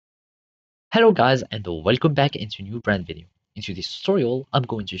Hello guys and welcome back into a new brand video. Into this tutorial, I'm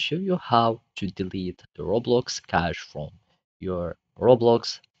going to show you how to delete the Roblox cache from your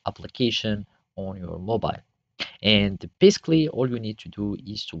Roblox application on your mobile. And basically all you need to do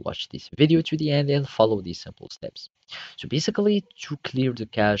is to watch this video to the end and follow these simple steps. So basically to clear the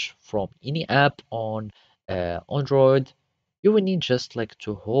cache from any app on Android, you will need just like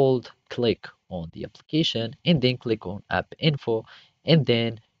to hold click on the application and then click on app info, and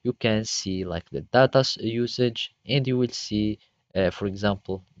then you can see like the usage, and you will see for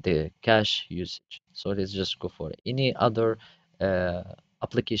example the cache usage. So let's just go for any other uh,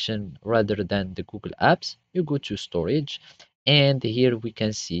 application rather than the Google Apps. You go to storage, and here we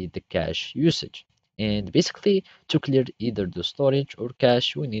can see the cache usage. And basically, to clear either the storage or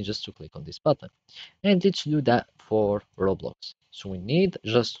cache, we need just to click on this button. And let's do that for Roblox. So we need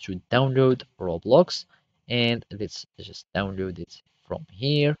just to download Roblox, and let's just download it from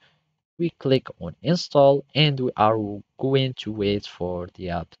here. We click on install, and we are going to wait for the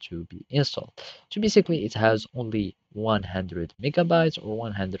app to be installed. So basically it has only 100 megabytes or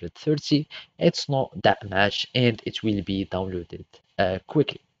 130. It's not that much, and it will be downloaded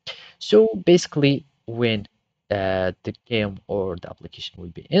quickly. So basically when the game or the application will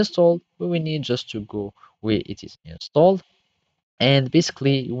be installed, we will need just to go where it is installed, and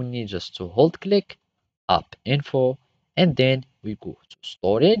basically we need just to hold click app info, and then we go to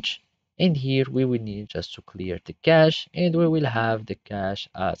storage, and here we will need just to clear the cache, and we will have the cache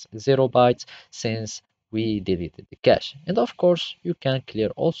as 0 bytes since we deleted the cache. And of course you can clear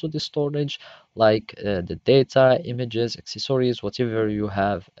also the storage, like the data, images, accessories, whatever you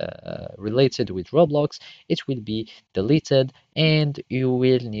have related with Roblox, it will be deleted, and you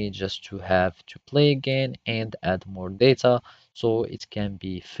will need just to have to play again and add more data so it can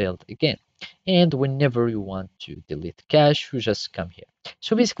be filled again. And whenever you want to delete cache, you just come here.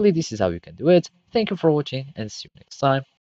 So basically this is how you can do it. Thank you for watching, and see you next time.